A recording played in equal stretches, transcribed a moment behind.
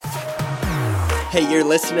Hey, you're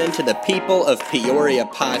listening to the People of Peoria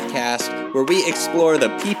podcast, where we explore the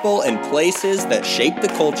people and places that shape the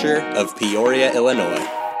culture of Peoria, Illinois.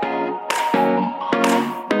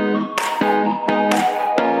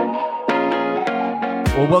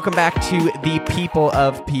 Well, welcome back to the People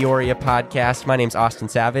of Peoria podcast. My name's Austin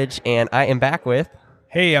Savage, and I am back with...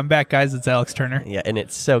 Hey, I'm back, guys. It's Alex Turner. Yeah, and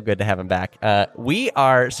it's so good to have him back. We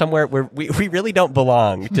are somewhere where we really don't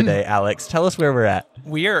belong today, Alex. Tell us where we're at.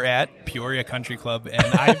 We are at Peoria Country Club,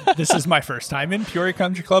 and this is my first time in Peoria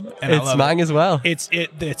Country Club, and It's I love mine it. As well.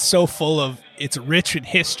 It's so full of, it's rich in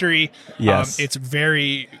history. Yes. It's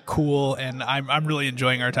very cool, and I'm really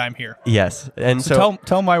enjoying our time here. Yes, and So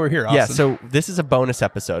tell them why we're here, Austin. Yeah, so this is a bonus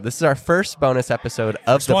episode. This is our first bonus episode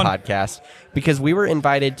of the podcast because we were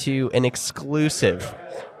invited to an exclusive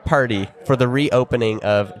party for the reopening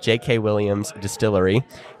of J.K. Williams Distillery.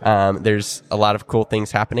 There's a lot of cool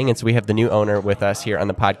things happening, and so we have the new owner with us here on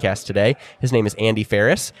the podcast today. His name is Andy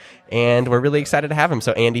Faris, and we're really excited to have him.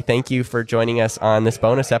 So, Andy, thank you for joining us on this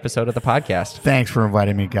bonus episode of the podcast. Thanks for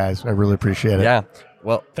inviting me, guys. I really appreciate it. Yeah.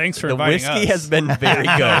 Well, thanks for the inviting whiskey us. has been very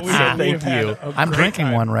good, so thank you. I'm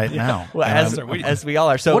drinking one right now. Well, as we all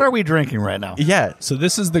are. So, what are we drinking right now? Yeah. So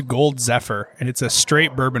this is the Gold Zephyr, and it's a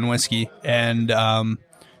straight bourbon whiskey, and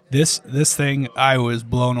this thing, I was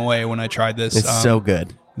blown away when I tried this. It's so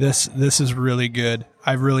good. This is really good.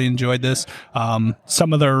 I've really enjoyed this.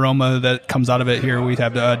 Some of the aroma that comes out of it here, we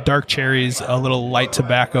have dark cherries, a little light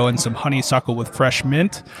tobacco, and some honeysuckle with fresh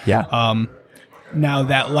mint. Yeah. Now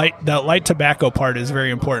that light tobacco part is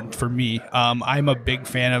very important for me. I'm a big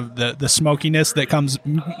fan of the smokiness that comes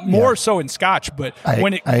more so in Scotch, but I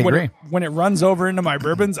agree. When it runs over into my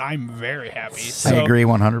bourbons, I'm very happy. So I agree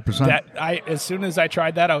 100%. as soon as I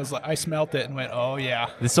tried that, I smelt it and went, oh yeah,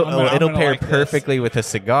 It'll pair perfectly with a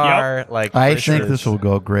cigar. Yep. Like I think this will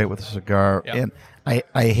go great with a cigar. Yep. And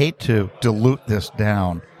I hate to dilute this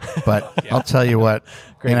down, but I'll tell you what,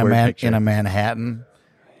 Great in word picture. a Manhattan,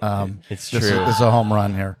 It's this true. is a home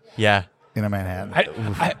run here Yeah. in a Manhattan.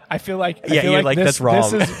 I feel like that's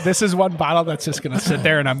wrong. This is one bottle that's just going to sit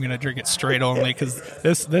there, and I'm going to drink it straight only because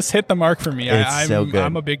this hit the mark for me. It's so good.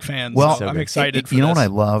 I'm a big fan. Well, so I'm excited. For you know this. what I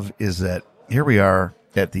love is that here we are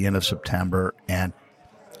at the end of September, and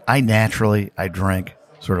I drink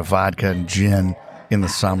sort of vodka and gin in the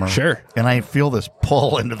summer. Sure. And I feel this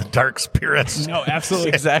pull into the dark spirits. No,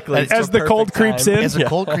 absolutely. Exactly. As the cold creeps in. As the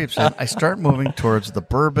cold creeps in, I start moving towards the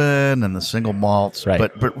bourbon and the single malts. Right.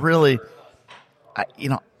 But really,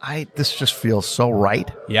 this just feels so right.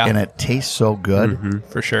 Yeah. And it tastes so good.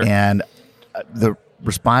 For sure. And the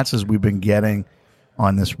responses we've been getting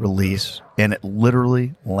on this release, and it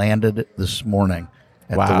literally landed this morning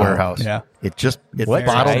at the warehouse. Yeah. It What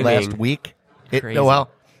bottled timing. last week. Crazy.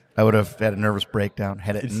 I would have had a nervous breakdown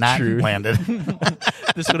had it not true. landed.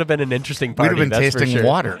 This would have been an interesting We'd party. have been that's for tasting sure.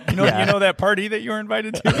 water. You know that party that you were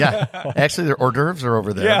invited to? Yeah. Actually, the hors d'oeuvres are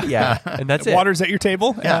over there. Yeah, and that's it. Water's at your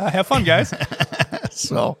table. Yeah. Have fun, guys.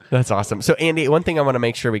 So That's awesome. So, Andy, one thing I want to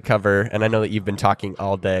make sure we cover, and I know that you've been talking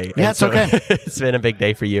all day. Yeah, and it's so okay. It's been a big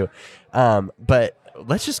day for you. But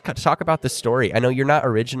let's just talk about the story. I know you're not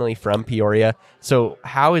originally from Peoria, so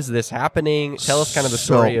how is this happening? Tell us kind of the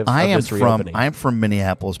story of this reopening. I'm from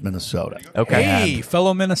Minneapolis, Minnesota. Okay. Hey,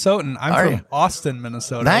 fellow Minnesotan. Are I'm you? from Austin,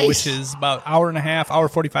 Minnesota, Nice. which is about hour and a half, hour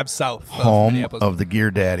 45 south of Home Minneapolis. of the Gear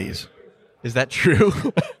Daddies. Is that true?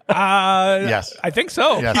 Yes. I think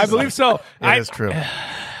so. Yes. I believe so. It is true.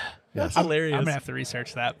 That's I'm hilarious. gonna have to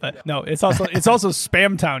research that, but no, it's also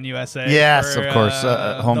Spamtown, USA. Yes, where, of course,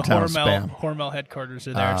 hometown the Spam. Hormel headquarters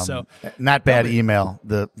are there. So Not bad email,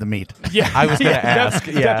 the meat. yeah, I was going to ask.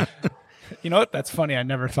 Yeah. You know what? That's funny. I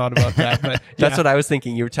never thought about that, but That's what I was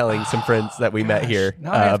thinking. You were telling some friends that we met here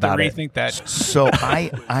Now I have to about it. rethink that. So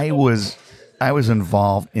I was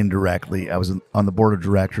involved indirectly. I was on the board of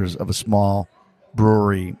directors of a small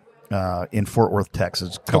brewery in Fort Worth,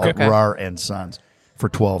 Texas called Okay. Rar and Sons for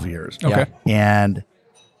 12 years. Okay. And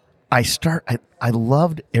I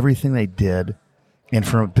loved everything they did. And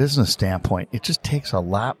from a business standpoint, it just takes a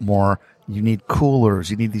lot more. You need coolers.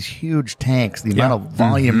 You need these huge tanks. The amount of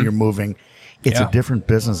volume you're moving. It's Yeah. a different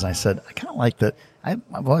business. I said, I kind of like that. I've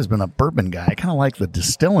always been a bourbon guy. I kind of like the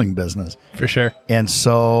distilling business. For sure. And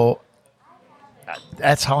so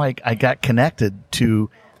that's how I got connected to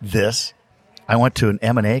this. I went to an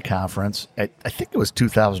M&A conference. I think it was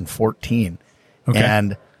 2014. Okay.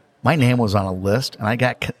 And my name was on a list, and I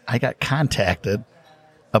got contacted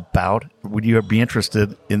about, would you be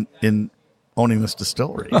interested in owning this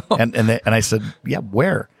distillery? And I said, yeah,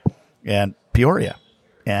 where? And Peoria.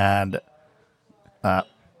 And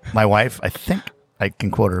my wife, I think I can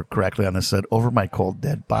quote her correctly on this, said, over my cold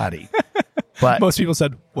dead body. But Most people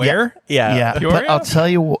said, where? Yeah. But Peoria? I'll tell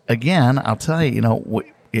you,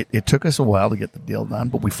 it took us a while to get the deal done,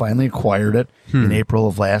 but we finally acquired it in April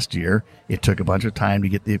of last year. It took a bunch of time to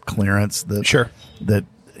get the clearance. Sure.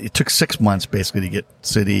 It took 6 months basically to get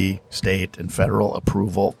city, state, and federal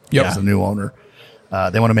approval Yep. as a new owner.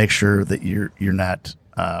 They want to make sure that you're not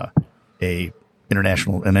an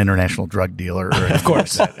international drug dealer. Or Of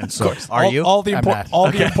course. like that. And so, Are you? All the I'm not.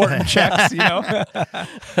 the important checks,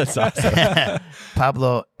 That's awesome.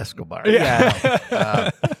 Pablo Escobar. Yeah.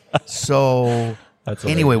 So That's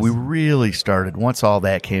anyway, we hilarious. really started, once all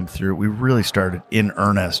that came through, we really started in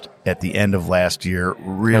earnest at the end of last year,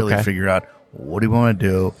 really Okay. figure out what do we want to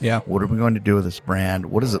do? Yeah. What are we going to do with this brand?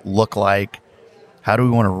 What does it look like? How do we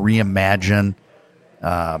want to reimagine?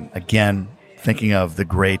 Again, thinking of the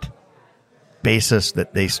great basis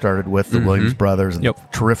that they started with, the Williams brothers, and Yep.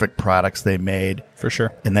 the terrific products they made, for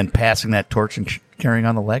sure. and then passing that torch and carrying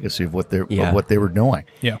on the legacy of what they Yeah. of what they were doing.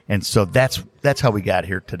 Yeah. And so that's how we got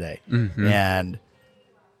here today. And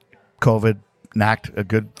COVID knocked a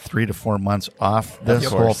good 3 to 4 months off this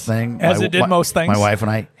Of whole course. thing. As it did most things. My wife and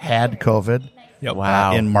I had COVID Yep.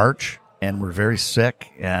 Wow. in March, and we're very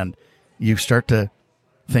sick. And you start to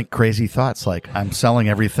think crazy thoughts like, I'm selling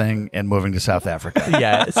everything and moving to South Africa.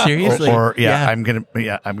 Yeah, seriously. I'm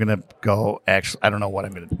gonna go. Actually, I don't know what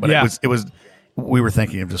I'm gonna. But Yeah. it was. We were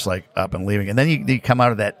thinking of just like up and leaving, and then you come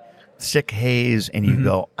out of that sick haze, and you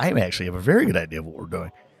go, I actually have a very good idea of what we're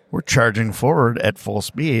doing. We're charging forward at full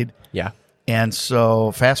speed, Yeah. and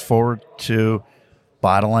so fast forward to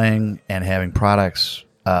bottling and having products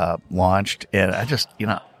launched, and I just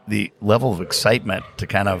the level of excitement to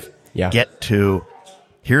kind of Yeah. get to.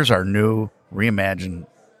 Here's our new reimagined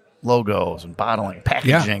logos and bottling,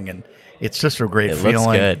 packaging, and it's just a great It looks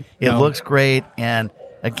feeling. good. It looks great, and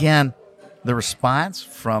again, the response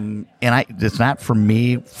it's not from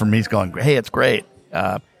me. For me, it's going, hey, it's great.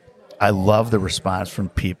 I love the response from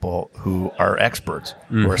people who are experts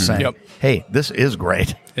who are saying, Yep. hey, this is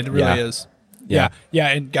great. It really Yeah. is. Yeah.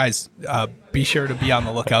 And guys, be sure to be on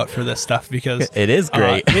the lookout for this stuff because It is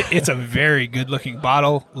great. It's a very good looking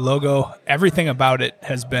bottle, logo. Everything about it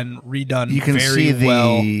has been redone You can very see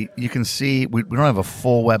well. you can see, we don't have a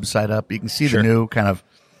full website up. You can see Sure. the new kind of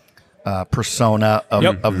persona of,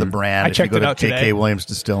 Yep. of the brand. I if you checked go it to out today.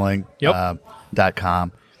 jkwilliamsdistilling Yep.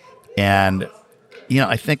 .com. And,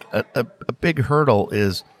 I think a big hurdle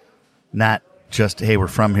is not just, hey, we're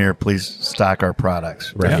from here, please stock our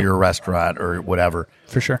products. Right. If you're a restaurant or whatever.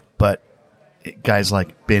 For sure. But guys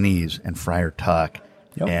like Binny's and Friar Tuck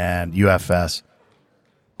Yep. and UFS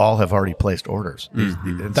all have already placed orders.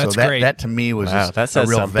 And That's so great. that to me was Wow, just that a says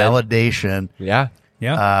real something. validation Yeah.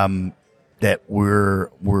 Yeah. that we're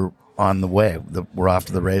on the way. We're off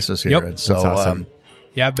to the races here. Yep. And so That's awesome.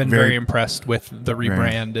 Yeah, I've been Very- very impressed with the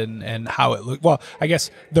rebrand and how it looked. Well, I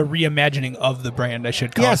guess the reimagining of the brand, I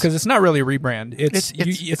should call it, Yes. because it's not really a rebrand.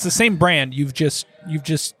 It's the same brand. You've just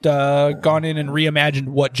gone in and reimagined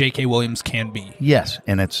what J.K. Williams can be. yes,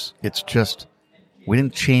 and it's just we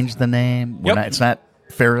didn't change the name. Yep. It's not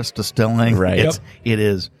Faris Distilling. Right.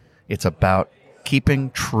 It's about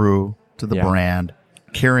keeping true to the Yeah. brand,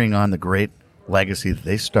 carrying on the great legacy that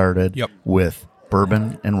they started Yep. with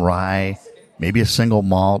bourbon and rye, maybe a single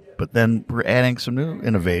malt, but then we're adding some new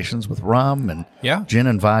innovations with rum and Yeah. gin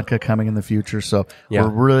and vodka coming in the future. So Yeah. we're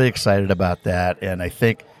really excited about that, and I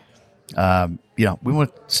think we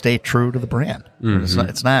want to stay true to the brand.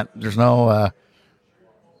 It's not. There's no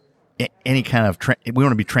any kind of. We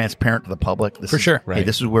want to be transparent to the public. For sure. Hey, Right.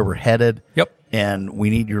 this is where we're headed. Yep. And we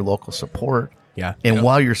need your local support. Yeah. And Yep.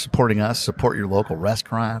 while you're supporting us, support your local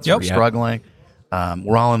restaurants Yep. who are Yeah. struggling.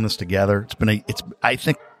 We're all in this together. I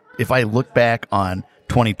think if I look back on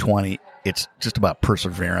 2020, it's just about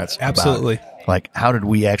perseverance. about, Absolutely. like, how did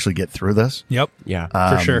we actually get through this? Yep. Yeah.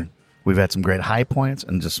 For sure. We've had some great high points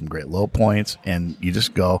and just some great low points, and you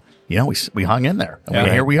just go, we hung in there, and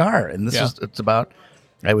Yeah. here we are. And this Yeah. it's about.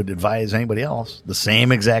 I would advise anybody else the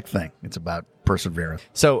same exact thing. It's about perseverance.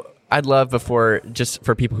 So I'd love just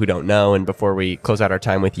for people who don't know, and before we close out our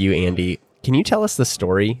time with you, Andy, can you tell us the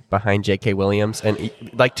story behind J.K. Williams? And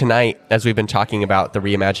like tonight, as we've been talking about the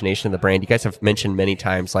reimagination of the brand, you guys have mentioned many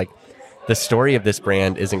times, like, the story of this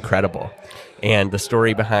brand is incredible. And the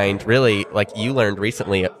story behind, really, like, you learned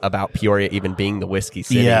recently about Peoria even being the whiskey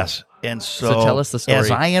city. Yes. And so tell us the story.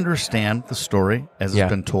 As I understand the story, as Yeah.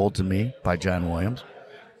 it's been told to me by John Williams,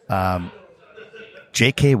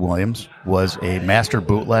 J.K. Williams was a master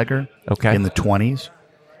bootlegger in the 20s.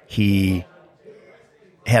 He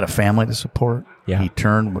had a family to support. Yeah. He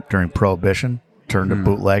turned during Prohibition, turned to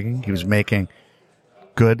bootlegging. He was making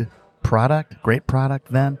good product, great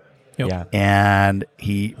product then. Yep. Yeah. And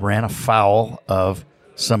he ran afoul of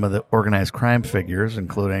some of the organized crime figures,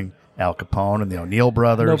 including Al Capone and the O'Neill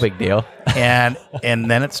brothers. No big deal. And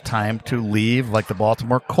then it's time to leave like the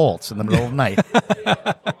Baltimore Colts in the middle of the night.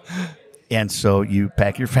 And so you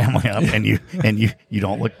pack your family up and you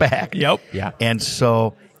don't look back. Yep. Yeah. And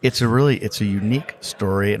so it's a unique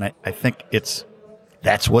story, and I think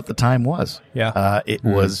that's what the time was. Yeah. It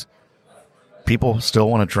was people still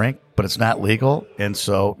want to drink, but it's not legal, and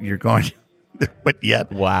so you're going but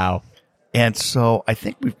yet. Wow. And so I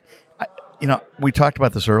think we talked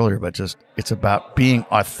about this earlier, but just it's about being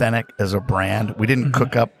authentic as a brand. We didn't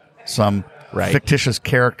cook up some fictitious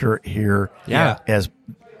character here. Yeah. As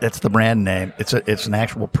that's the brand name. It's an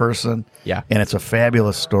actual person. Yeah. And it's a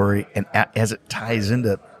fabulous story. And as it ties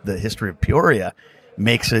into the history of Peoria,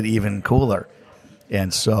 makes it even cooler.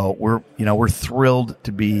 And so we're thrilled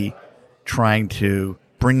to be trying to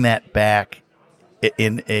bring that back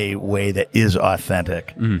in a way that is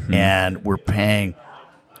authentic. Mm-hmm. And we're paying,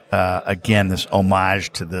 again, this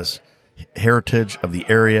homage to this heritage of the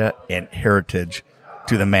area and heritage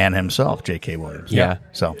to the man himself, J.K. Williams. Yeah.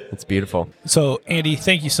 So it's beautiful. So, Andy,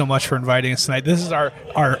 thank you so much for inviting us tonight. This is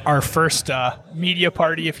our first media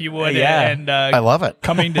party, if you would. Yeah. And I love it.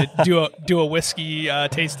 Coming to do a whiskey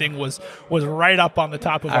tasting was right up on the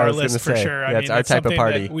top of our list for sure. Yeah, it's our type of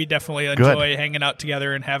party. We definitely enjoy hanging out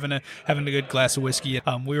together and having a good glass of whiskey.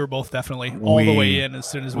 We were both definitely all the way in as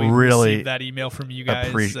soon as we received that email from you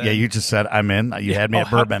guys. You just said I'm in. You had me at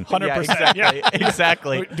bourbon. 100%. Yeah,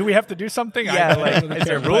 exactly. Do we have to do something? Yeah. Is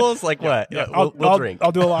there rules? Like what? Yeah, we'll drink.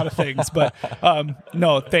 I'll do a lot of things, but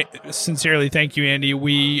sincerely, thank you, Andy.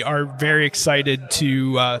 We are very excited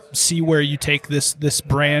to see where you take this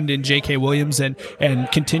brand in J.K. Williams and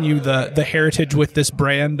continue the heritage with this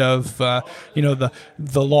brand of the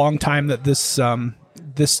long time that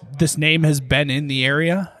this name has been in the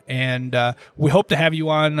area. And we hope to have you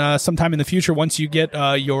on sometime in the future once you get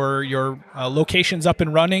your locations up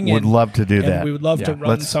and running. Would love to do that. We would love to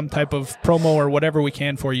run some type of promo or whatever we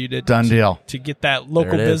can for you to get that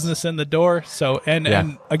local business in the door. So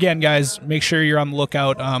and again, guys, make sure you're on the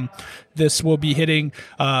lookout. This will be hitting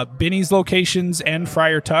Binny's locations and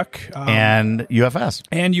Friar Tuck and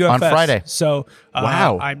UFS on Friday. So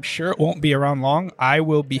wow, I'm sure it won't be around long. I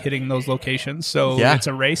will be hitting those locations. So it's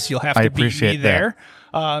a race. You'll have to beat me there.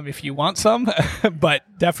 If you want some, but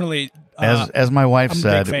definitely. As my wife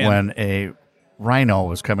said, when a rhino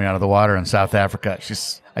was coming out of the water in South Africa,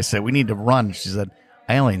 I said, we need to run. She said,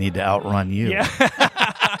 I only need to outrun you. Yeah.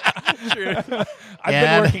 True. I've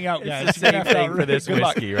been working out, guys. It's the same thing for this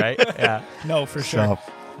whiskey, right? Yeah. No, for sure. So,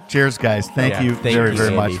 cheers, guys. Thank you very,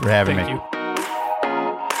 very much for having me. Thank you.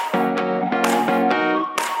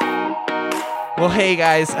 Well, hey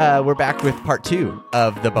guys, we're back with part 2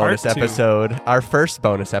 of the bonus episode, our first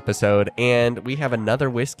bonus episode, and we have another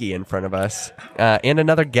whiskey in front of us and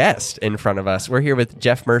another guest in front of us. We're here with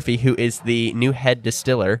Jeff Murphy, who is the new head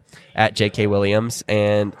distiller at J.K. Williams,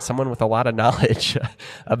 and someone with a lot of knowledge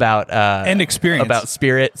about and experience about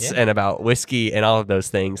spirits and about whiskey and all of those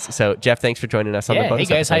things. So, Jeff, thanks for joining us on the bonus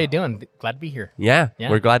Hey guys, episode. how you doing? Glad to be here. Yeah,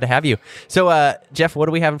 we're glad to have you. So, Jeff, what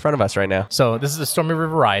do we have in front of us right now? So this is the Stormy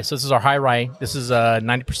River Rye. So this is our high rye. This is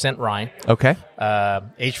 90% rye. Okay.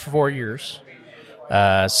 Aged for 4 years.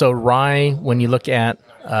 So rye, when you look at,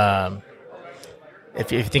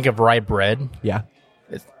 if you think of rye bread,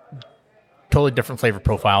 it's totally different flavor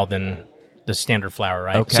profile than the standard flour,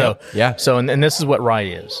 right? Okay. So So and this is what rye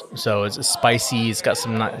is. So it's spicy. It's got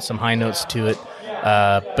some high notes to it,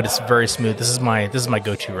 but it's very smooth. This is my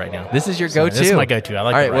go-to right now. This is your go-to. This is my go-to. I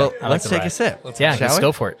like. All right. The rye. Well, let's take a sip. Let's we?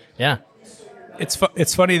 go for it. Yeah.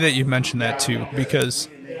 It's funny that you mentioned that too, because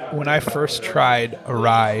when I first tried a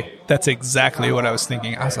rye, that's exactly what I was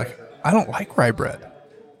thinking. I was like, I don't like rye bread.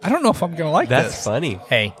 I don't know if I'm going to like this. That's funny.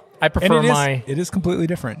 Hey, I prefer it is completely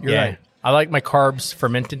different. You're right. I like my carbs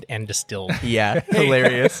fermented and distilled. Yeah,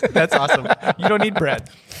 hilarious. That's awesome. You don't need bread.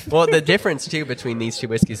 Well, the difference, too, between these two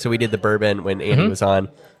whiskeys, so we did the bourbon when Andy was on,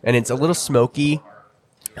 and it's a little smoky,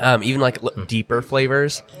 even like deeper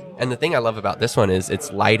flavors. And the thing I love about this one is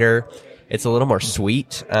it's lighter. It's a little more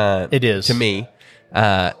sweet. It is. To me.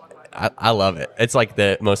 I love it. It's like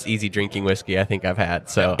the most easy drinking whiskey I think I've had.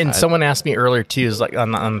 So, and someone asked me earlier, too, is like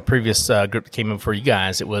on the previous group that came in before you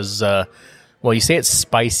guys, it was... well, you say it's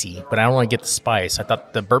spicy, but I don't really get the spice. I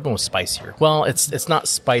thought the bourbon was spicier. Well, it's not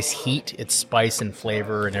spice heat; it's spice and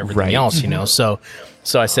flavor and everything else, you know. So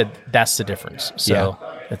I said that's the difference. So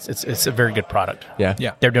it's a very good product.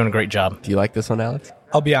 Yeah, they're doing a great job. Do you like this one, Alex?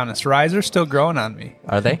 I'll be honest, ryes are still growing on me.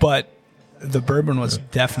 Are they? But the bourbon was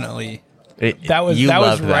definitely that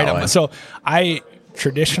was right on. So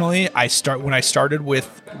traditionally, when I started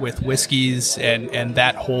with whiskeys and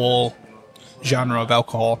that whole genre of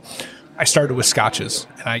alcohol, I started with scotches,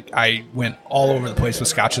 and I went all over the place with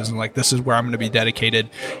scotches, and like, this is where I'm going to be dedicated.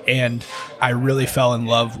 And I really fell in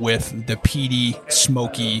love with the peaty,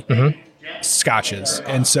 smoky scotches.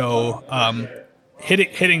 And so,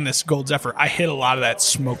 hitting this Gold Zephyr, I hit a lot of that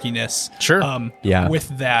smokiness. Sure.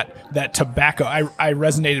 With that tobacco, I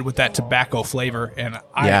resonated with that tobacco flavor, and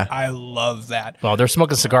I love that. Well, they're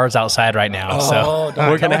smoking cigars outside right now, so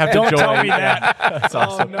We're gonna have to Don't join. tell me that. That's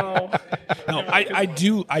awesome. No, I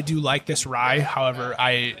do like this rye. However,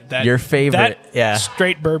 Your favorite, that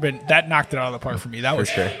straight bourbon, that knocked it out of the park for me. That was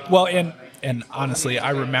sure. Well, and honestly,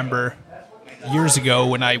 I remember years ago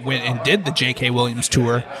when I went and did the J.K. Williams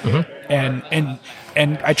tour, and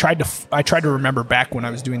I tried to remember back when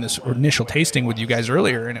I was doing this initial tasting with you guys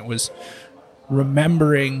earlier, and it was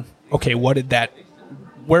remembering, okay,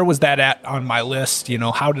 where was that at on my list? You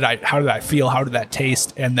know, how did I feel? How did that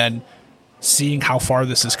taste? And then seeing how far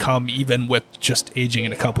this has come, even with just aging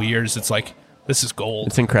in a couple years, it's like, this is gold.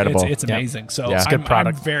 It's incredible. It's amazing. So Yeah. It's a good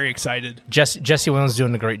product. I'm very excited. Jesse Williams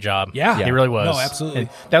doing a great job. Yeah. He really was. No, absolutely. And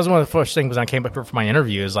that was one of the first things when I came up here for my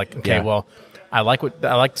interview. Is like, okay, Yeah. well, I like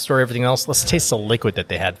the story, everything else. Let's taste the liquid that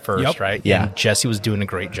they had first, Yep. right? Yeah. And Jesse was doing a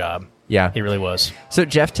great job. Yeah. He really was. So,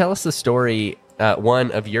 Jeff, tell us the story,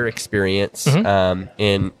 one, of your experience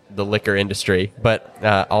in the liquor industry, but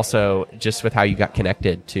also just with how you got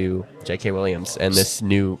connected to J.K. Williams and this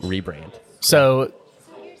new rebrand. So,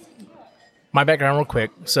 my background real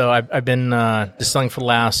quick. So, I've been distilling for the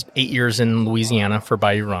last 8 years in Louisiana for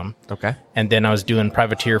Bayou Rum. Okay. And then I was doing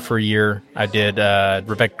privateer for a year. I did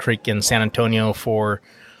Rebecca Creek in San Antonio for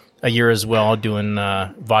a year as well, doing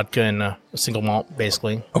vodka and a single malt,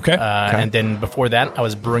 basically. Okay. And then before that, I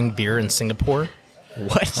was brewing beer in Singapore.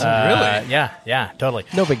 What? Really? Yeah, totally.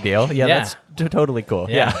 No big deal. Yeah, Yeah. that's totally cool.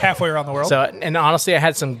 Yeah. Halfway around the world. So, and honestly, I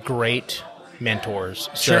had some great mentors.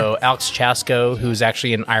 So, Sure. Alex Chasko, who's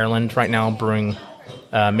actually in Ireland right now, brewing,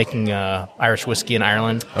 making Irish whiskey in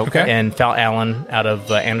Ireland. Okay. And Fal Allen out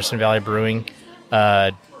of Anderson Valley Brewing.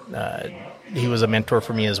 He was a mentor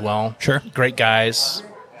for me as well. Sure. Great guys.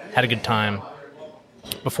 Had a good time.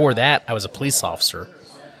 Before that, I was a police officer.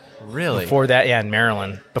 Really? Before that, in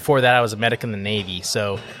Maryland. Before that, I was a medic in the Navy.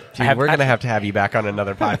 So, Dude, we're going to have you back on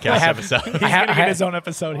another podcast episode. He's going to get his own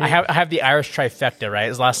episode here. I have the Irish trifecta, right?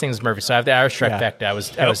 His last name is Murphy, so I have the Irish trifecta.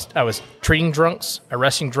 I was treating drunks,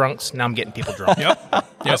 arresting drunks. Now I'm getting people drunk. Yep.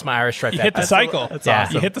 That's my Irish trifecta. You hit the cycle. That's Yeah.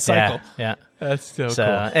 awesome. You hit the cycle. Yeah. That's so So,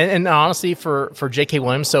 cool. and honestly, for J.K.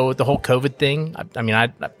 Williams, so the whole COVID thing, I mean,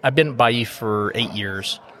 I've been by you for 8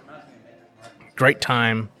 years. Great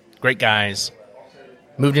time, great guys.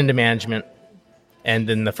 Moved into management. And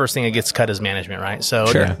then the first thing that gets cut is management, right? So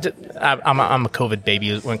Sure. I'm a COVID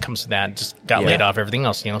baby when it comes to that. Just got Yeah. laid off, everything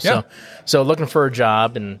else, you know. Yeah. So looking for a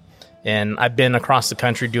job, and I've been across the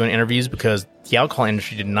country doing interviews because the alcohol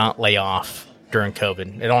industry did not lay off during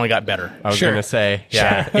COVID. It only got better. I was Sure. going to say,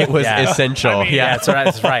 Yeah. it was Yeah. essential. I mean, yeah. That's right.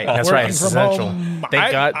 That's right. That's right. Working It's from essential. home, Thank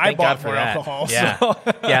I God. bought Thank God for more that. alcohol, Yeah. so.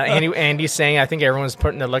 Yeah. Andy's saying I think everyone's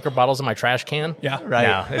putting their liquor bottles in my trash can. Yeah. Right.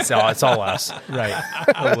 No, it's all us. Right.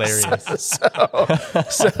 Hilarious.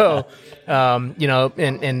 So, you know,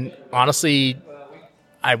 and honestly,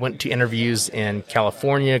 I went to interviews in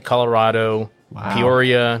California, Colorado,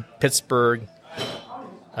 Peoria, Pittsburgh,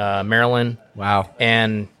 Maryland, Wow.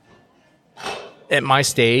 and at my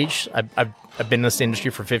stage, I've been in this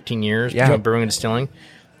industry for 15 years, Yeah. doing brewing and distilling.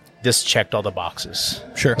 This checked all the boxes.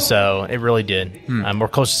 Sure. So it really did. We're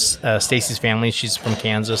close to Stacy's family. She's from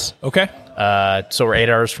Kansas. Okay. So we're 8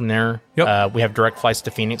 hours from there. Yep. We have direct flights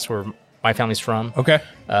to Phoenix, where my family's from. Okay.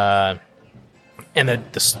 And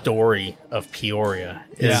the story of Peoria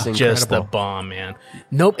Yeah. is It's just the incredible. bomb, man.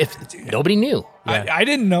 Nobody knew. I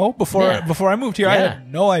didn't know before I moved here. I Yeah.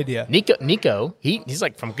 had no idea. Nico, he's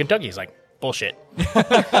like from Kentucky. He's like, bullshit.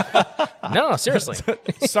 No, seriously.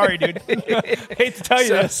 Sorry, dude. Hate to tell you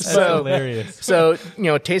this. So Hilarious. So, you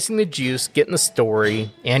know, tasting the juice, getting the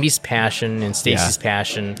story, Andy's passion and Stacy's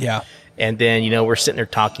passion. Yeah. And then, you know, we're sitting there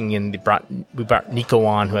talking, and we brought Nico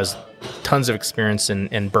on, who has tons of experience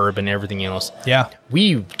in bourbon and everything else. Yeah.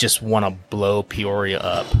 We just want to blow Peoria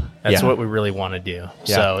up. That's Yeah. what we really want to do.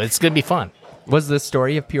 Yeah. So it's going to be fun. Was the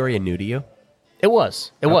story of Peoria new to you? It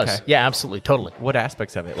was. It was. Okay. Yeah, absolutely. Totally. What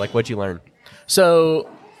aspects of it? Like, what'd you learn? So,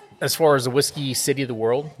 as far as the whiskey city of the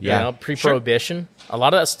world, Yeah. you know, pre-prohibition, a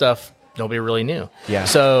lot of that stuff nobody really knew. Yeah.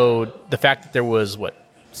 So the fact that there was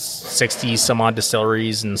 60 some odd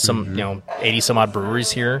distilleries and some 80 some odd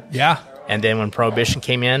breweries here, Yeah. and then when prohibition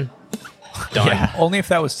came in, done. Yeah. Only if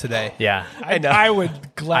that was today. Yeah. I would I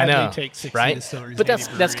gladly know, take 60 right? distilleries. But and that's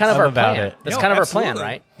 80 that's kind of I'm our about plan. it. That's No, kind of our plan,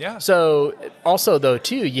 absolutely. right? Yeah. So also though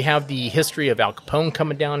too, you have the history of Al Capone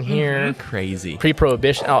coming down here, Crazy.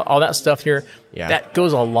 pre-prohibition, all that stuff here. Yeah. That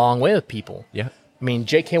goes a long way with people. Yeah. I mean,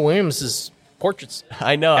 J.K. Williams' portraits.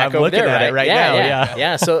 I know. back I'm over looking there, at it right now.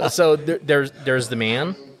 Yeah. So there's the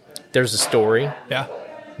man, there's the story. Yeah.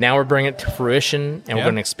 Now we're bringing it to fruition, and we're Yeah.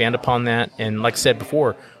 going to expand upon that. And like I said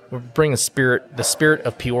before, we're bringing the spirit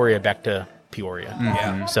of Peoria back to Peoria.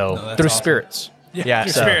 Yeah. So No, that's through awesome. spirits. Yeah.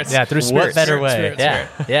 Through So- spirits. Yeah, through What spirits. better way? Yeah,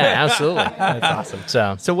 yeah, absolutely. That's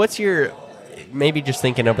awesome. So What's your, maybe just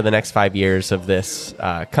thinking over the next 5 years of this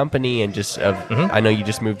company and just of, I know you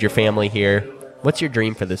just moved your family here. What's your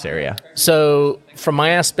dream for this area? So, from my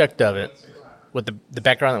aspect of it, with the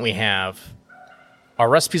background that we have, our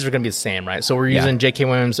recipes are going to be the same, right? So, we're Yeah. using J.K.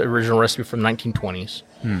 Williams' original recipe from 1920s,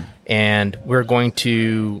 and we're going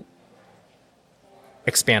to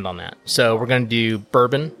expand on that. So, we're going to do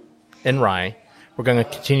bourbon and rye. We're going to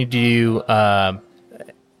continue to do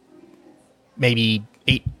maybe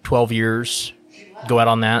 12 years, go out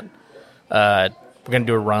on that. We're going to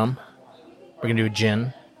do a rum. We're going to do a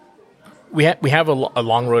gin. We have a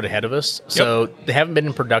long road ahead of us, so they haven't been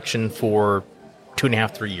in production for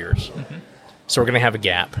 2.5, 3 years. So we're going to have a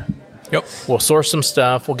gap. Yep. We'll source some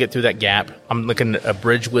stuff. We'll get through that gap. I'm looking at a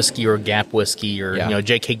Bridge whiskey or a Gap whiskey or Yeah.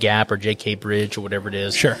 JK Gap or JK Bridge or whatever it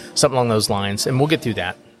is. Sure. Something along those lines, and we'll get through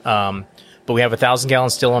that. But we have 1,000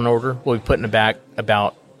 gallons still on order. We'll be putting back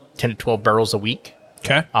about 10 to 12 barrels a week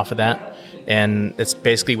Okay. off of that. And it's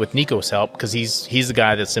basically with Nico's help because he's the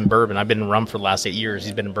guy that's in bourbon. I've been in rum for the last 8 years.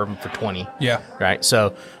 He's been in bourbon for 20. Yeah. Right.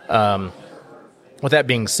 So, with that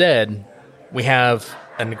being said, we have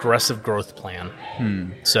an aggressive growth plan.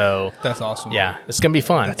 So That's awesome. yeah, it's going to be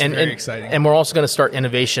fun. That's very exciting. And we're also going to start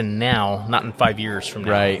innovation now, not in 5 years from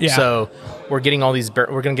now. Right. Yeah. So we're getting all these.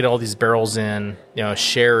 We're going to get all these barrels in.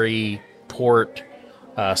 Sherry, port,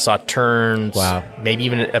 sauternes. Wow. Maybe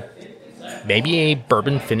even a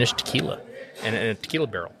bourbon finished tequila. And a tequila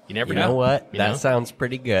barrel. You never You know. know what? You That know? sounds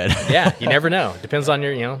pretty good. Yeah, you never know. Depends on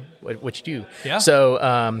your, what you do. Yeah. So,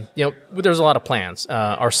 there's a lot of plans.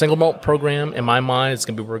 Our single malt program, in my mind, it's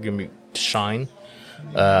going to be where we're going to shine.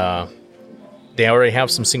 They already have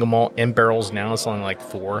some single malt in barrels now. It's only like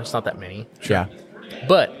 4. It's not that many. Yeah.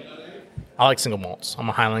 But I like single malts. I'm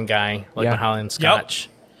a Highland guy. I like Yeah. my Highland Scotch.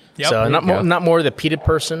 Yep. So There you go. not more the peated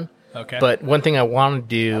person. Okay. But one thing I want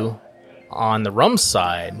to do on the rum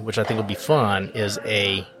side, which I think will be fun, is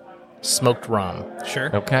a smoked rum.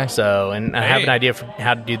 Sure. Okay. So, and I have Hey. an idea for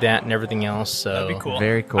how to do that and everything else. So, That'd be cool.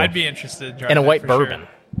 Very cool. I'd be interested in trying and a that white for bourbon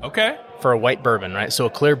Sure. Okay. for a white bourbon, right? So a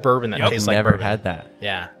clear bourbon that Yep. tastes like Never bourbon. had that.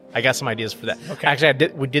 Yeah, I got some ideas for that. Okay. Actually,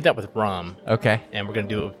 we did that with rum, Okay. and we're gonna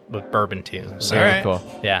do it with bourbon too. So, Very right. cool.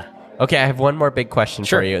 yeah, Okay, I have one more big question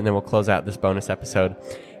Sure. for you, and then we'll close out this bonus episode.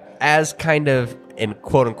 As kind of an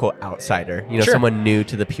quote-unquote outsider, Sure. someone new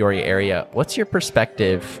to the Peoria area, what's your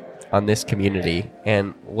perspective on this community,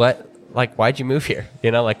 and why'd you move here?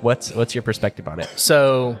 What's your perspective on it?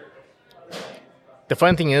 So the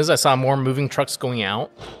fun thing is, I saw more moving trucks going out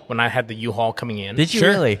when I had the U-Haul coming in. Did you Sure.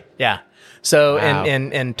 really? Yeah. So Wow.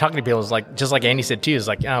 and talking to people is like, just like Andy said too, is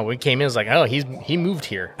like, oh, we came in, it's like, oh, he moved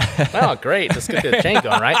here. Oh, great, let's get the chain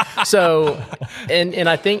going, right? So, and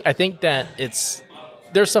I think that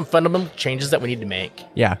there's some fundamental changes that we need to make.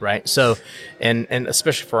 Yeah. Right. So, and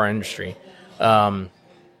especially for our industry,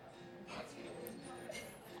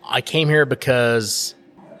 I came here because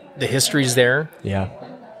the history's there, Yeah.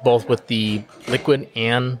 both with the liquid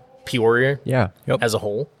and Peoria Yeah. as a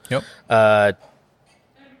whole. Yep. And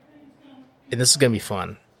this is going to be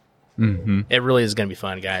fun. Mm-hmm. It really is going to be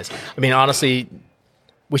fun, guys. I mean, honestly,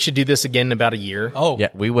 we should do this again in about a year. Oh, Yeah,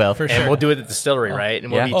 we will. For And sure. we'll do it at the distillery, right?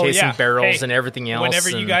 And we'll Yeah. be Oh, tasting yeah. barrels Hey, and everything else. Whenever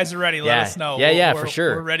you and- guys are ready, let Yeah. us know. Yeah, We're- for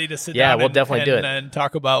sure. We're ready to sit Yeah, down. we'll and, definitely do it. and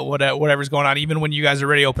talk about whatever's going on. Even when you guys are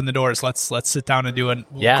ready to open the doors, let's sit down and do a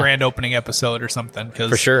grand opening episode or something. Cause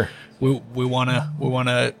For sure. we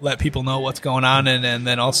wanna let people know what's going on, and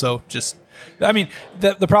then also just, I mean,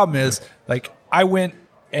 the problem is, like, I went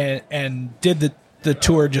and did the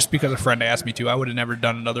tour just because a friend asked me to. I would have never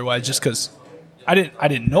done it otherwise, just because I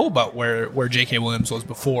didn't know about where J.K. Williams was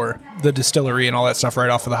before the distillery and all that stuff right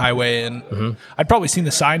off of the highway, and I'd probably seen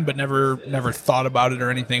the sign but never thought about it or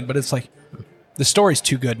anything. But it's like, the story's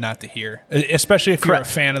too good not to hear, especially if you're a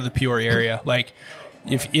fan of the Peoria area. Like,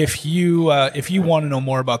 if you want to know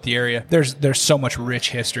more about the area, there's so much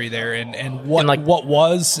rich history there, and what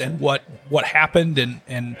was and what happened,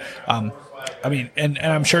 and I mean, and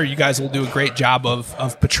I'm sure you guys will do a great job of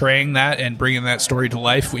portraying that and bringing that story to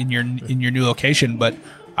life in your new location. But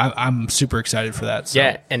I'm super excited for that. So.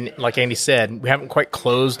 Yeah, and like Andy said, we haven't quite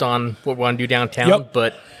closed on what we want to do downtown,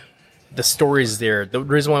 but the story's there. The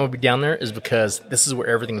reason why we'll be down there is because this is where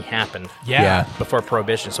everything happened. Yeah. Before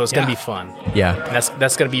Prohibition, so it's going to be fun. Yeah. And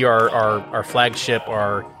that's going to be our flagship,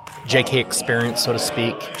 our JK experience, so to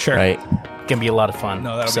speak. Sure. Right. Going to be a lot of fun.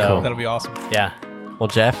 No, that'll be awesome. Yeah. Well,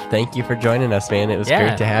 Jeff, thank you for joining us, man. It was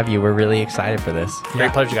great to have you. We're really excited for this.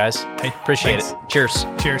 Great pleasure, guys. Hey, appreciate it. Cheers.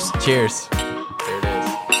 Cheers. Cheers. There it is.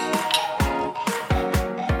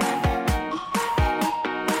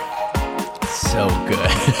 So good.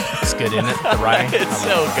 It's good, isn't it? The rye. It's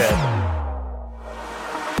so good.